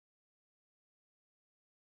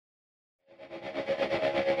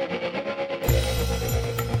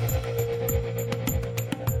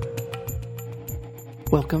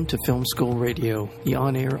Welcome to Film School Radio, the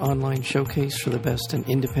on-air online showcase for the best in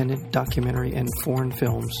independent documentary and foreign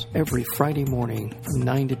films, every Friday morning from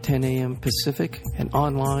 9 to 10 a.m. Pacific and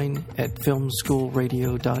online at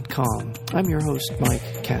filmschoolradio.com. I'm your host, Mike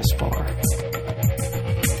Kaspar.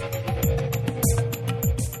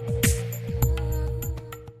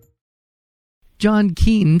 John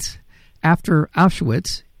Keen's After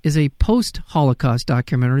Auschwitz is a post-Holocaust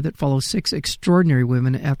documentary that follows 6 extraordinary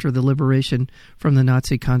women after the liberation from the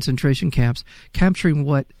Nazi concentration camps, capturing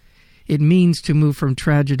what it means to move from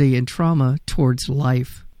tragedy and trauma towards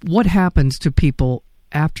life. What happens to people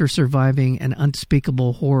after surviving an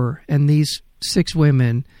unspeakable horror? And these 6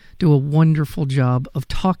 women do a wonderful job of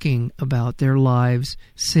talking about their lives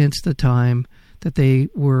since the time that they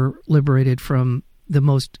were liberated from the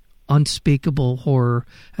most unspeakable horror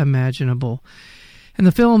imaginable. And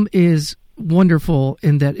the film is wonderful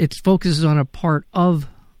in that it focuses on a part of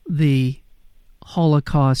the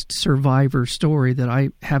Holocaust survivor story that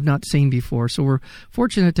I have not seen before. So we're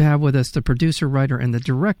fortunate to have with us the producer, writer, and the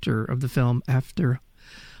director of the film After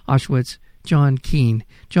Auschwitz, John Keen.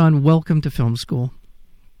 John, welcome to Film School.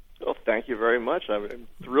 Well, thank you very much. I'm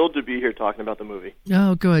thrilled to be here talking about the movie.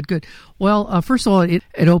 Oh, good. Well, first of all, it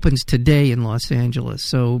opens today in Los Angeles,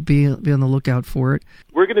 so be on the lookout for it.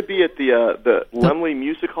 We're going to be at the Laemmle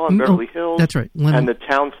Music Hall in Beverly Hills. That's right. And the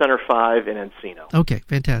Town Center 5 in Encino. Okay,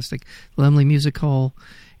 fantastic. Laemmle Music Hall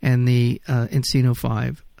and the Encino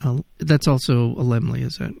 5. That's also a Laemmle,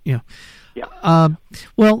 is it? Yeah. Yeah.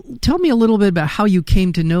 Well, tell me a little bit about how you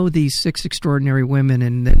came to know these 6 extraordinary women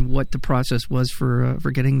and then what the process was for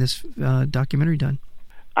getting this documentary done.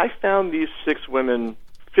 I found these 6 women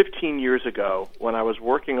 15 years ago when I was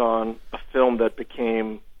working on a film that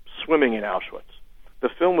became Swimming in Auschwitz. The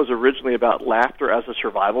film was originally about laughter as a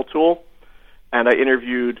survival tool, and I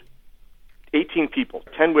interviewed 18 people,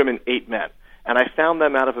 10 women, 8 men, and I found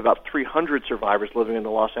them out of about 300 survivors living in the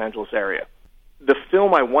Los Angeles area. The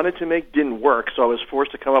film I wanted to make didn't work, so I was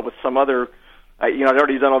forced to come up with some other, I'd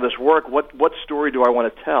already done all this work, what story do I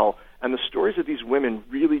want to tell? And the stories of these women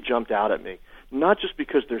really jumped out at me, not just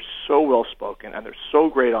because they're so well-spoken and they're so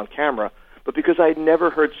great on camera, but because I had never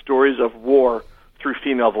heard stories of war through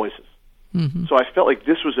female voices. Mm-hmm. So I felt like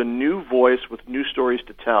this was a new voice with new stories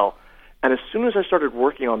to tell. And as soon as I started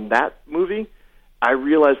working on that movie, I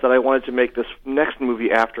realized that I wanted to make this next movie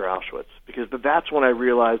after Auschwitz, because that's when I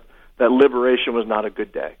realized that liberation was not a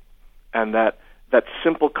good day, and that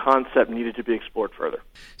simple concept needed to be explored further.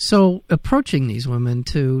 So approaching these women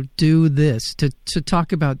to do this, to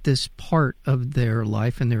talk about this part of their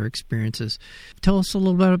life and their experiences, tell us a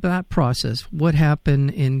little bit about that process. What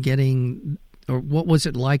happened in getting, or what was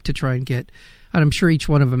it like to try and get, and I'm sure each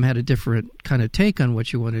one of them had a different kind of take on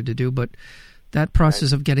what you wanted to do, but that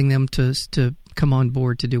process of getting them to come on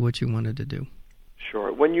board to do what you wanted to do.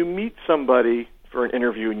 Sure. When you meet somebody for an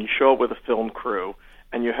interview and you show up with a film crew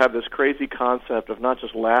and you have this crazy concept of not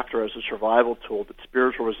just laughter as a survival tool, but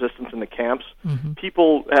spiritual resistance in the camps, mm-hmm.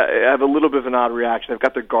 people have a little bit of an odd reaction. They've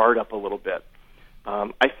got their guard up a little bit.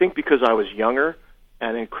 I think because I was younger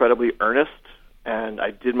and incredibly earnest and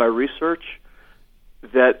I did my research,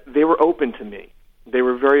 that they were open to me. They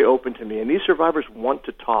were very open to me. And these survivors want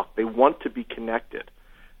to talk. They want to be connected.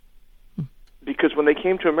 Because when they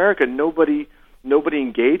came to America, nobody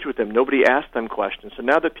engaged with them. Nobody asked them questions. So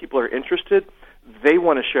now that people are interested, they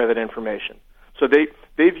want to share that information. So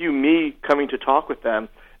they view me coming to talk with them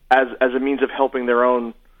as a means of helping their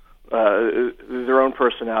own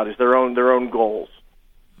personalities, their own goals.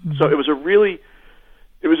 Mm-hmm. So it was a really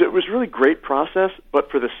great process.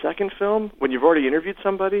 But for the second film, when you've already interviewed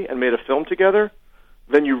somebody and made a film together,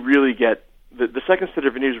 then you really get the second set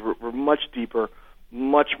of interviews were much deeper,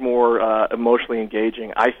 much more emotionally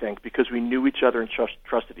engaging, I think, because we knew each other and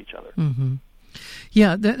trusted each other. Mm-hmm.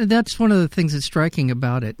 Yeah, that's one of the things that's striking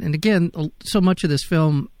about it. And again, so much of this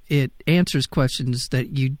film, it answers questions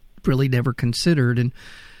that you really never considered.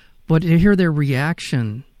 But to hear their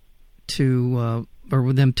reaction to, or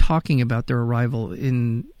with them talking about their arrival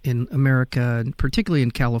in America, and particularly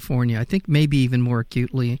in California, I think maybe even more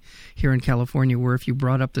acutely here in California, where if you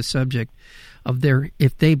brought up the subject of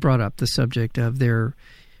if they brought up the subject of their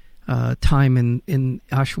time in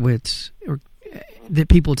Auschwitz, or that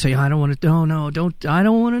people would say, "I don't want to. I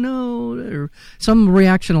don't want to know," or some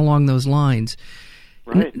reaction along those lines.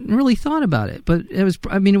 Right. Really thought about it, but it was.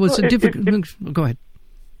 I mean, it was difficult. Go ahead.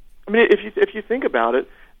 I mean, if you think about it,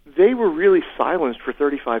 they were really silenced for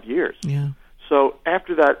 35 years. Yeah. So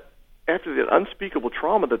after the unspeakable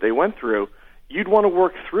trauma that they went through, you'd want to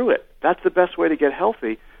work through it. That's the best way to get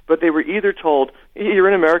healthy. But they were either told, "You're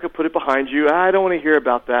in America, put it behind you. I don't want to hear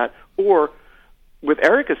about that," or with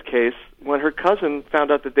Erica's case, when her cousin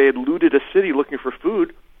found out that they had looted a city looking for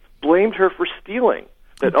food, blamed her for stealing.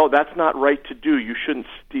 That, oh, that's not right to do. You shouldn't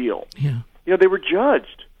steal. Yeah. They were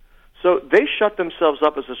judged. So they shut themselves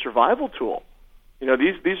up as a survival tool.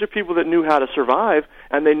 These are people that knew how to survive,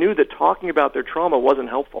 and they knew that talking about their trauma wasn't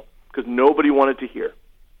helpful because nobody wanted to hear.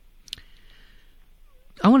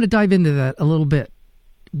 I want to dive into that a little bit.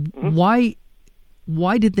 Mm-hmm.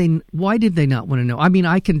 Why did they not want to know? I mean,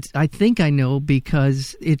 I think I know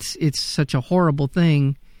because it's such a horrible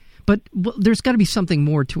thing, but there's got to be something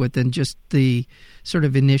more to it than just the sort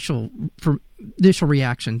of initial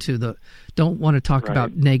reaction to the don't want to talk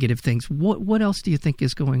about negative things. What else do you think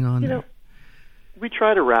is going on there? We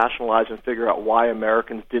try to rationalize and figure out why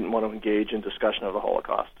Americans didn't want to engage in discussion of the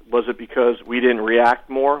Holocaust. Was it because we didn't react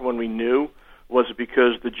more when we knew? Was it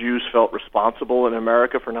because the Jews felt responsible in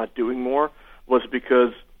America for not doing more? Was it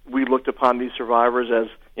because we looked upon these survivors as,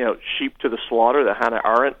 sheep to the slaughter, the Hannah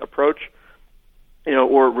Arendt approach?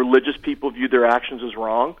 Or religious people viewed their actions as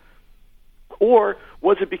wrong? Or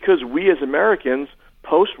was it because we as Americans,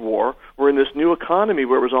 post-war, were in this new economy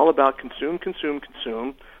where it was all about consume, consume,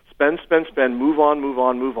 consume, spend, move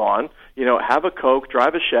on, have a Coke,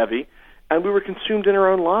 drive a Chevy, and we were consumed in our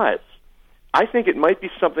own lives. I think it might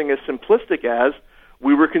be something as simplistic as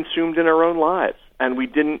we were consumed in our own lives, and we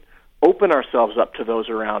didn't open ourselves up to those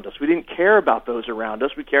around us. We didn't care about those around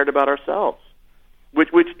us. We cared about ourselves, which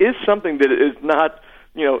is something that is not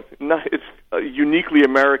it's a uniquely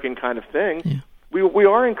American kind of thing. Yeah. We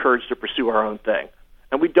are encouraged to pursue our own thing,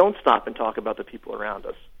 and we don't stop and talk about the people around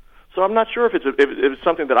us. So I'm not sure if it's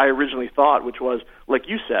something that I originally thought, which was, like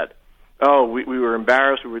you said, oh, we were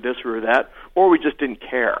embarrassed, we were this, we were that, or we just didn't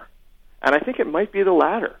care. And I think it might be the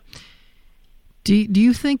latter. Do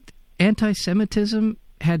you think anti-Semitism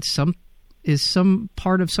is some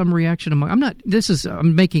part of some reaction among? I'm not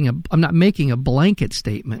making a blanket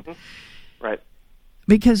statement. Mm-hmm. Right.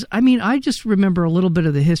 Because I just remember a little bit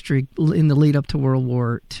of the history in the lead up to World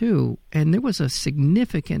War II, and there was a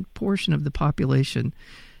significant portion of the population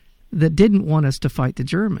that didn't want us to fight the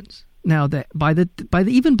Germans. Now that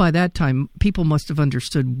even by that time, people must have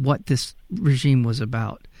understood what this regime was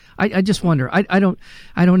about. I just wonder. I don't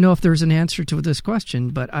know if there's an answer to this question,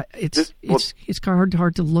 but it's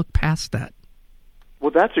hard to look past that.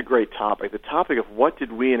 Well, that's a great topic. The topic of what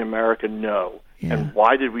did we in America know, and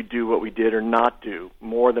why did we do what we did or not do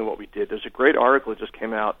more than what we did? There's a great article that just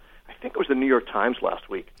came out. I think it was the New York Times last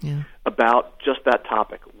week about just that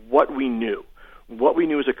topic. What we knew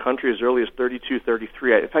as a country as early as 32,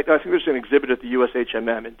 33. In fact, I think there's an exhibit at the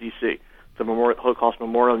USHMM in D.C., the Holocaust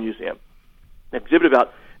Memorial Museum. An exhibit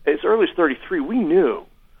about as early as 33. We knew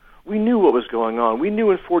what was going on. We knew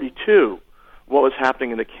in 42 what was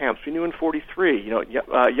happening in the camps. We knew in 43.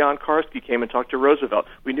 Jan Karski came and talked to Roosevelt.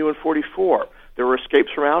 We knew in 44 there were escapes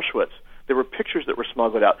from Auschwitz. There were pictures that were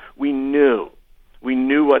smuggled out. We knew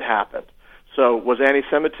what happened. So was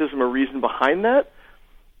anti-Semitism a reason behind that?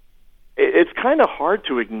 It's kind of hard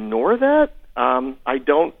to ignore that. I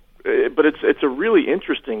don't, but it's a really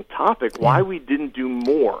interesting topic. Why we didn't do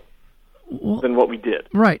more than what we did?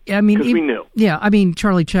 Right. Because we knew. Yeah.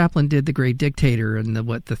 Charlie Chaplin did The Great Dictator in the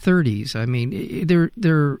 30s.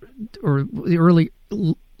 Or the early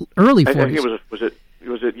 40s. I think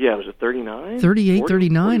was it 39? 38, 40,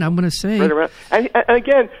 39. 40? I'm going to say. Right around. And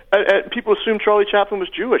again, people assume Charlie Chaplin was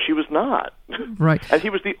Jewish. He was not. Right. And he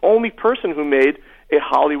was the only person who made a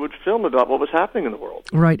Hollywood film about what was happening in the world.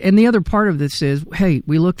 Right. And the other part of this is, hey,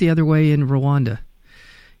 we look the other way in Rwanda.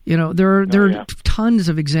 There are tons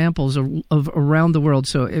of examples of around the world.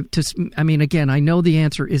 So, again, I know the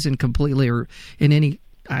answer isn't completely or in any,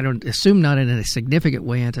 I don't assume not in a significant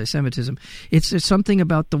way anti-Semitism. It's something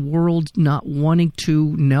about the world not wanting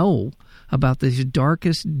to know about this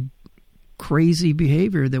darkest, crazy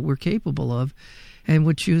behavior that we're capable of, and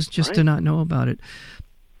would choose just to not know about it.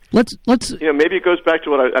 Let's. Maybe it goes back to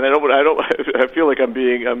what I feel like I'm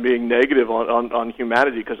being negative on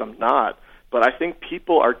humanity because I'm not. But I think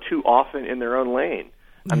people are too often in their own lane,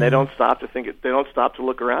 and they don't stop to think. They don't stop to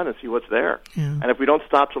look around and see what's there. Yeah. And if we don't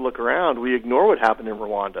stop to look around, we ignore what happened in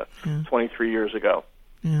Rwanda 23 years ago.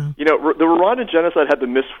 Yeah. The Rwandan genocide had the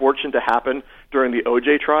misfortune to happen during the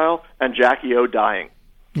O.J. trial and Jackie O dying.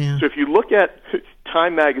 Yeah. So if you look at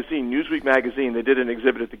Time magazine, Newsweek magazine, they did an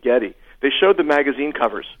exhibit at the Getty. They showed the magazine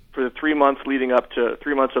covers for the 3 months leading up to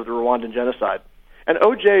 3 months of the Rwandan genocide, and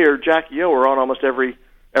O.J. or Jackie O were on almost every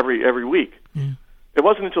week. Yeah. It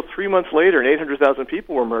wasn't until 3 months later, and 800,000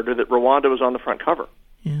 people were murdered, that Rwanda was on the front cover.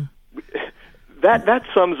 Yeah. That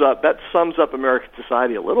sums up American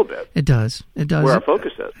society a little bit. It does. Where our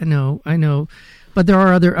focus is. I know. But there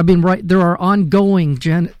are there are ongoing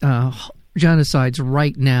genocides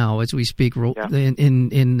right now as we speak in Burma,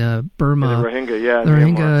 in the Rohingya, the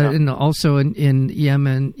Rohingya, and also in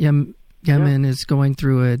Yemen. Yemen is going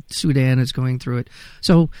through it. Sudan is going through it.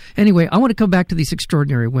 So anyway, I want to come back to these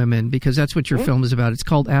extraordinary women because that's what your film is about. It's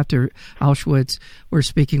called After Auschwitz. We're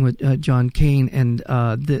speaking with John Kane, and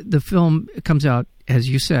the film comes out, as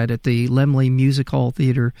you said, at the Laemmle Music Hall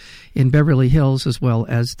Theater in Beverly Hills, as well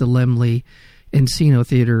as the Laemmle Encino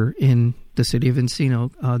Theater in the city of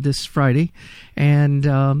Encino this Friday. And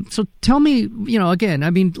so tell me,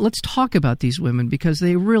 again, let's talk about these women because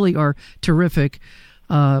they really are terrific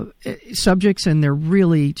subjects, and they're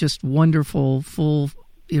really just wonderful,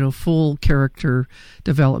 full character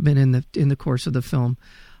development in the course of the film.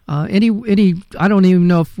 I don't even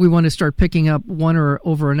know if we want to start picking up one or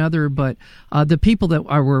over another, but the people that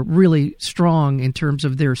were really strong in terms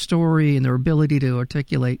of their story and their ability to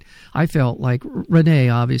articulate, I felt like Renee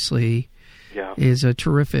obviously is a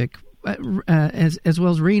terrific. As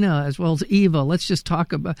well as Rena, as well as Eva. Let's just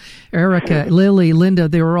talk about Erica, Lily, Linda.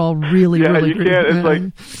 They were all really you great. Can't, it's like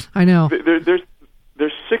I know there's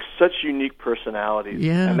 6 such unique personalities,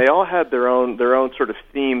 and they all had their own sort of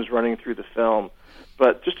themes running through the film,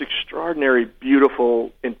 but just extraordinary,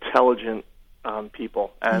 beautiful, intelligent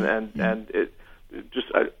people, and it just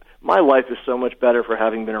my life is so much better for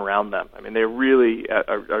having been around them. they really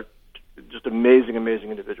are just amazing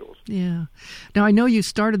individuals. Yeah. Now, I know you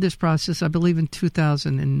started this process, I believe, in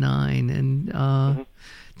 2009, and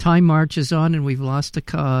time marches on, and we've lost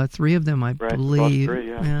 3 of them, I believe.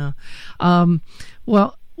 Lost 3,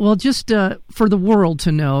 Well, just for the world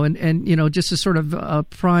to know, and just a sort of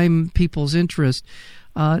prime people's interest,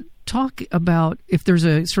 talk about if there's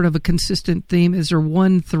a sort of a consistent theme. Is there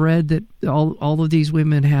one thread that all of these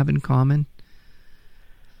women have in common?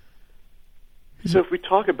 So if we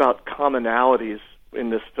talk about commonalities in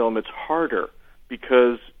this film, it's harder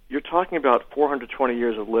because you're talking about 420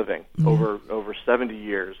 years of living over 70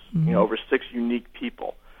 years, over 6 unique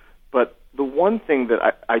people. But the one thing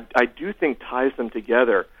that I do think ties them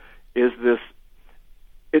together is this.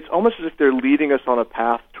 It's almost as if they're leading us on a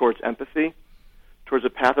path towards empathy, towards a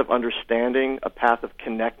path of understanding, a path of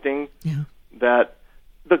connecting. Yeah. That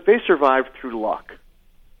they survived through luck.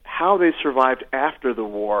 How they survived after the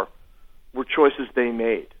war were choices they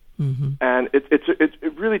made, and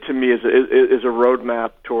it really, to me, is a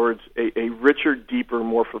roadmap towards a richer, deeper,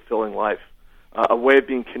 more fulfilling life, a way of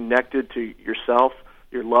being connected to yourself,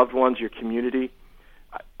 your loved ones, your community.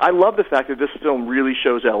 I love the fact that this film really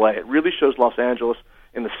shows L.A. It really shows Los Angeles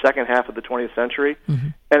in the second half of the 20th century,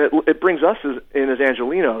 and it brings us as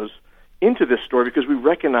Angelinos into this story because we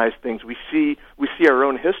recognize things, we see our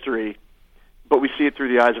own history, but we see it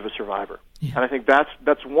through the eyes of a survivor. Yeah. And I think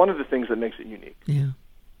that's one of the things that makes it unique.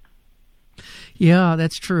 Yeah,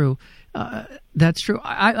 that's true. That's true.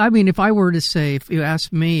 I mean, if I were to say, if you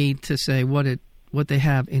asked me to say what they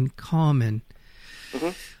have in common,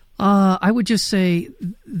 I would just say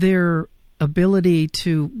their ability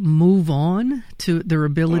to move on, to their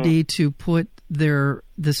ability to put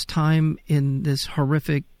this time in this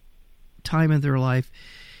horrific time of their life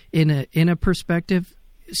in a perspective.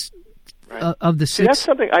 Of the 6. See, that's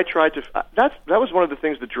something I tried to. That was one of the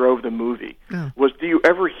things that drove the movie. Was, do you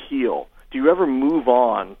ever heal? Do you ever move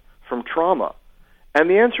on from trauma? And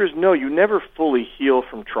the answer is no. You never fully heal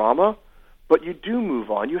from trauma, but you do move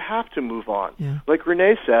on. You have to move on. Yeah. Like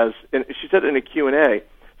Renee says, and she said in a Q&A,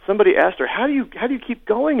 somebody asked her, "How do you keep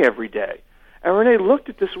going every day?" And Renee looked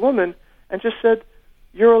at this woman and just said,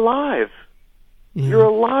 "You're alive." Yeah. You're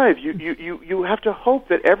alive. You have to hope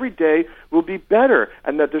that every day will be better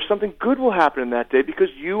and that there's something good will happen in that day because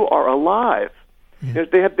you are alive. Yeah.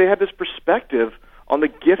 They have this perspective on the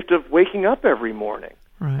gift of waking up every morning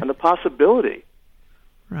and the possibility.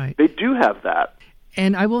 Right. They do have that.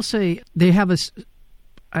 And I will say they have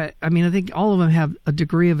I think all of them have a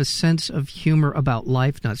degree of a sense of humor about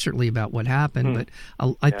life, not certainly about what happened, but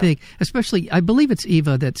I think, especially, I believe it's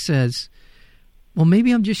Eva that says, well,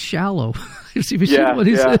 maybe I'm just shallow.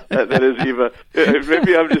 That is Eva.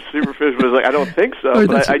 Maybe I'm just superficial. But it's like, I don't think so,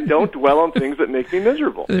 but I don't dwell on things that make me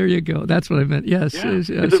miserable. There you go. That's what I meant. Yes. Yeah.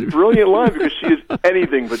 It's a brilliant line because she is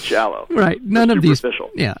anything but shallow. Right. None of these.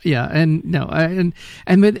 Yeah. And no. And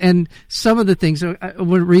some of the things,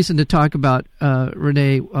 one reason to talk about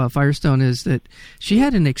Renee Firestone is that she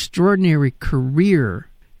had an extraordinary career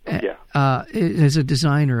as a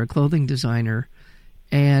designer, a clothing designer.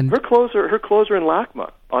 And her clothes are in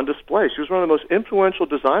LACMA on display. She was one of the most influential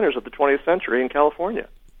designers of the 20th century in California.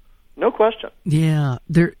 No question. Yeah.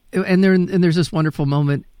 There's this wonderful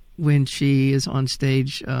moment when she is on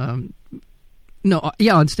stage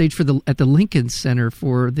on stage at the Lincoln Center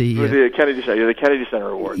for the Kennedy Center, the Kennedy Center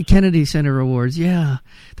Awards. Kennedy Center Awards, yeah,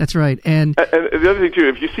 that's right. And the other thing too,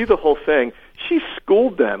 if you see the whole thing, she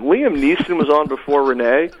schooled them. Liam Neeson was on before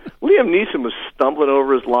Renee. Liam Neeson was stumbling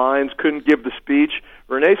over his lines, couldn't give the speech.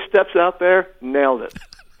 Renee steps out there, nailed it.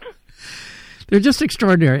 They're just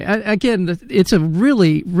extraordinary. Again, it's a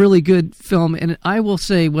really, really good film, and I will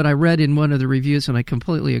say what I read in one of the reviews, and I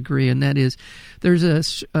completely agree, and that is there's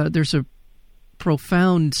a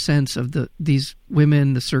profound sense of these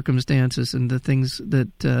women, the circumstances, and the things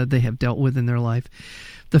that they have dealt with in their life.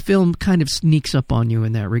 The film kind of sneaks up on you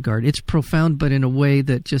in that regard. It's profound, but in a way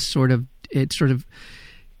that just sort of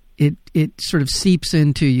seeps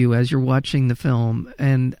into you as you're watching the film,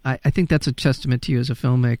 and I think that's a testament to you as a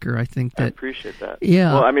filmmaker. I think that I appreciate that.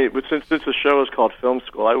 Yeah. Well, I mean, since the show is called Film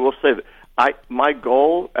School, I will say that my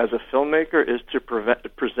goal as a filmmaker is to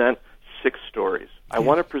present 6 stories. I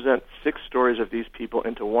want to present 6 stories of these people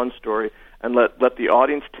into one story and let the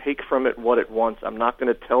audience take from it what it wants. I'm not going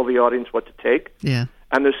to tell the audience what to take. Yeah.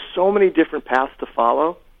 And there's so many different paths to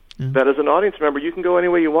follow that as an audience member, you can go any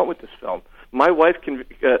way you want with this film. My wife can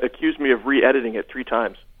accuse me of re-editing it 3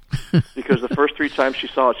 times because the first 3 times she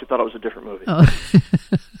saw it, she thought it was a different movie. Oh.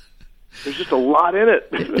 There's just a lot in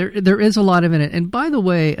it. There is a lot in it. And by the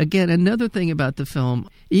way, again, another thing about the film,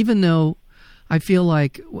 even though I feel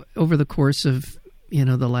like over the course of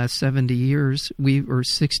the last 70 years, or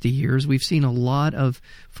 60 years, we've seen a lot of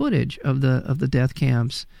footage of the death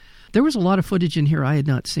camps. There was a lot of footage in here I had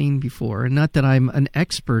not seen before, and not that I'm an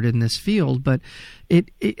expert in this field, but and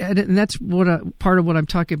that's part of what I'm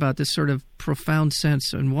talking about. This sort of profound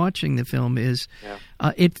sense in watching the film is,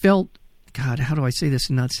 it felt, God, how do I say this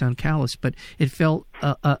and not sound callous? But it felt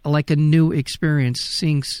like a new experience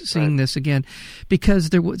seeing this again, because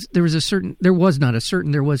there was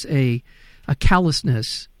a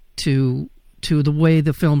callousness to the way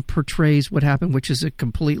the film portrays what happened, which is a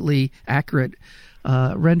completely accurate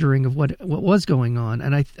rendering of what was going on,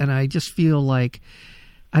 and I just feel like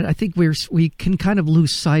I think we can kind of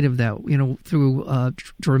lose sight of that, through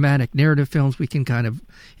dramatic narrative films. We can kind of,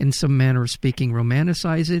 in some manner of speaking,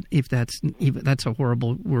 romanticize it. If that's a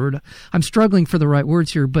horrible word, I'm struggling for the right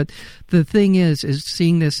words here. But the thing is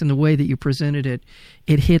seeing this in the way that you presented it,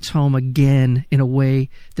 it hits home again in a way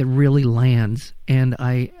that really lands, and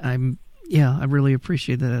I really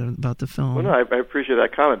appreciate that about the film. Well, no, I appreciate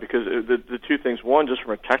that comment, because the 2 things. One, just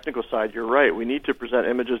from a technical side, you're right. We need to present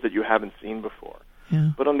images that you haven't seen before.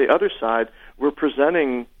 Yeah. But on the other side, we're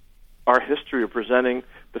presenting our history. We're presenting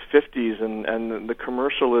the 50s and the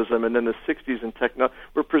commercialism, and then the 60s and techno.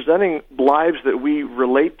 We're presenting lives that we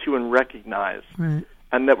relate to and recognize, right,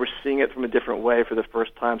 and that we're seeing it from a different way for the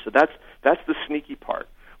first time. So that's the sneaky part.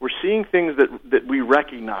 We're seeing things that we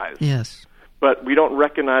recognize. Yes. But we don't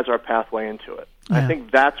recognize our pathway into it. Yeah. I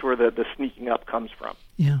think that's where the sneaking up comes from.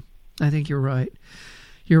 Yeah, I think you're right.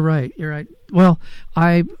 You're right. Well,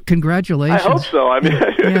 congratulations. I hope so. I mean,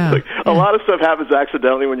 a lot of stuff happens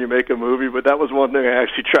accidentally when you make a movie, but that was one thing I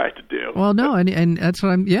actually tried to do. Well, no, and that's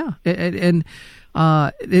what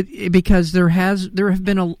because there have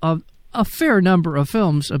been a fair number of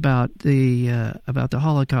films about the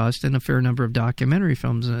Holocaust, and a fair number of documentary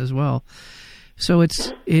films as well. So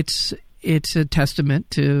it's a testament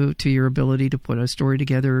to your ability to put a story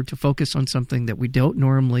together, to focus on something that we don't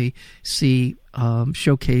normally see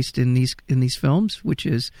showcased in these films, which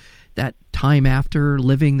is that time after,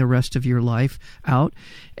 living the rest of your life out,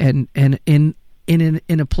 and in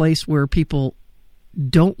a place where people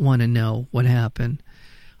don't want to know what happened.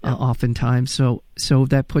 Oftentimes, so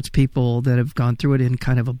that puts people that have gone through it in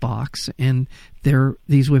kind of a box, and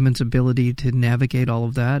these women's ability to navigate all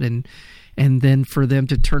of that, and then for them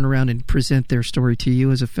to turn around and present their story to you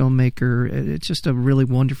as a filmmaker, it's just a really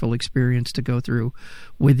wonderful experience to go through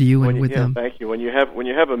with you and with them. Thank you. When you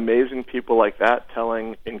have amazing people like that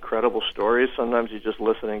telling incredible stories, sometimes you just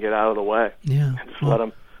listen and get out of the way. Yeah, and just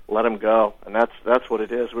let them go, and that's what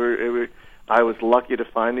it is. I was lucky to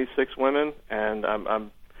find these 6 women, and I'm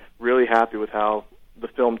really happy with how the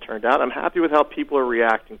film turned out. I'm happy with how people are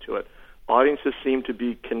reacting to it. Audiences seem to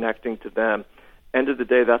be connecting to them. End of the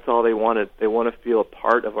day, that's all they wanted. They want to feel a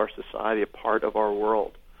part of our society, a part of our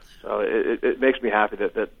world. So it makes me happy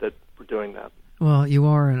that we're doing that. Well, you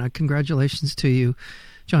are, and congratulations to you,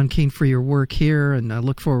 John Keane, for your work here, and I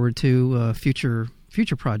look forward to future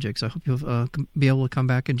projects. I hope you'll be able to come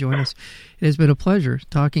back and join us. It has been a pleasure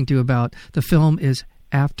talking to you about the film is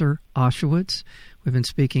After Auschwitz. We've been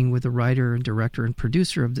speaking with the writer and director and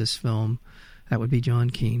producer of this film. That would be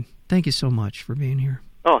John Keane. Thank you so much for being here.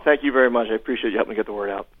 Oh, thank you very much. I appreciate you helping me get the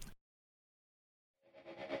word out.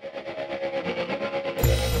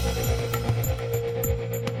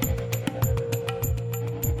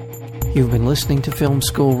 You've been listening to Film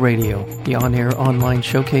School Radio, the on-air online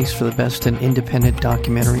showcase for the best in independent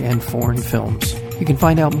documentary and foreign films. You can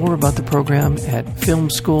find out more about the program at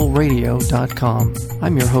filmschoolradio.com.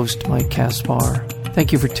 I'm your host, Mike Kaspar.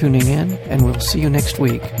 Thank you for tuning in, and we'll see you next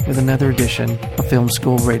week with another edition of Film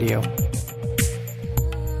School Radio.